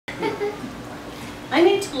I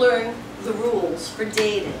need to learn the rules for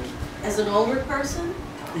dating. As an older person,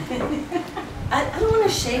 I don't want to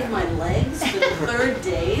shave my legs for the third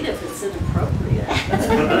date if it's inappropriate.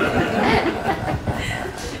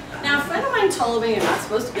 Now, a friend of mine told me you're not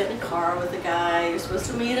supposed to get in a car with a guy, you're supposed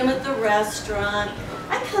to meet him at the restaurant.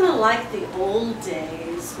 I kind of like the old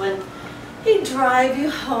days when he'd drive you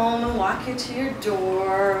home and walk you to your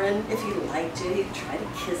door, and if he liked you, he'd try to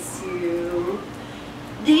kiss you.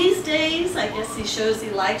 These days, I guess he shows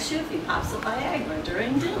he likes you if he pops a Viagra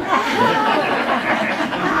during dinner.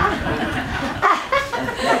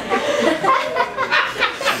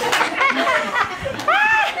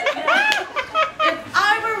 If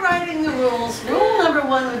I were writing the rules, rule number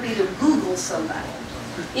 1 would be to Google somebody.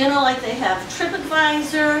 You know, like they have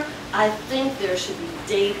TripAdvisor, I think there should be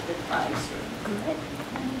Date Advisor.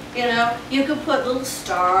 You know, you could put little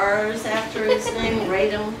stars after his name,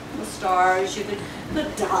 rate him with stars. You could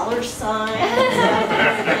put dollar signs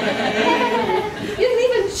after his name. You can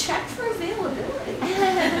even check for availability.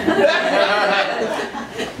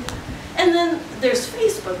 And then there's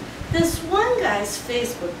Facebook. This one guy's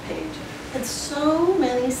Facebook page had so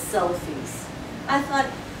many selfies. I thought,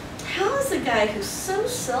 how is a guy who's so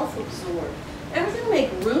self-absorbed ever going to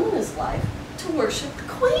make room in his life to worship the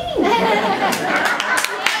Queen?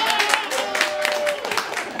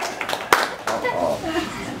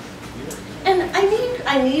 And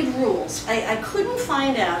I need rules. I couldn't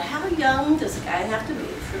find out how young does a guy have to be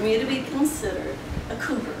for me to be considered a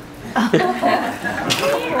cougar.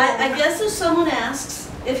 I guess if someone asks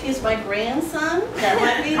if he's my grandson, that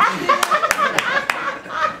might be.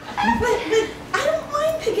 But I don't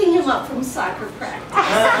mind picking him up from soccer practice.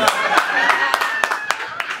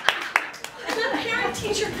 And the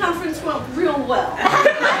parent-teacher conference went real well.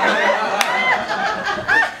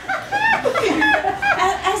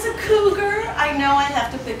 As a cougar, I know I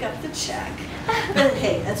have to pick up the check. But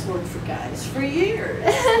hey, that's worked for guys for years.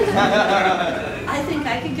 I think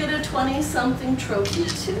I could get a 20-something trophy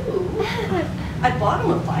too. I bought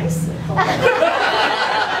him a bicycle.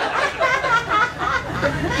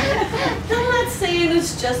 I'm not saying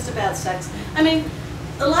it's just about sex. I mean,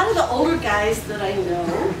 a lot of the older guys that I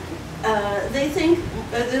know, they think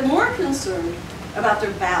they're more concerned about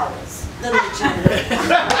their bowels than their gender.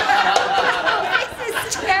 This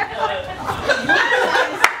is terrible.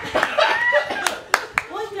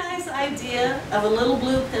 One guy's idea of a little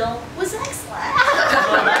blue pill was excellent.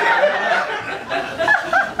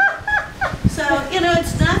 So, you know,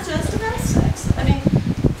 it's not just about sex. I mean,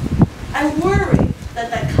 I'm worried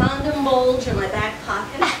that condom bulge in my back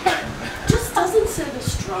pocket just doesn't send a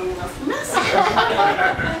strong enough message.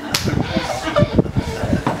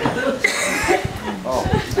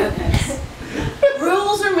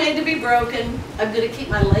 Rules are made to be broken. I'm going to keep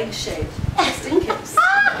my legs shaved, just in case.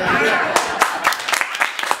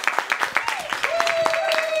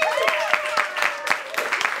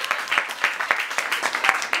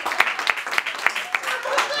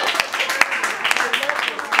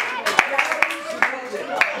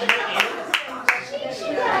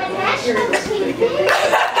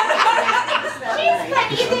 She's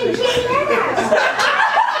funnier than Jane.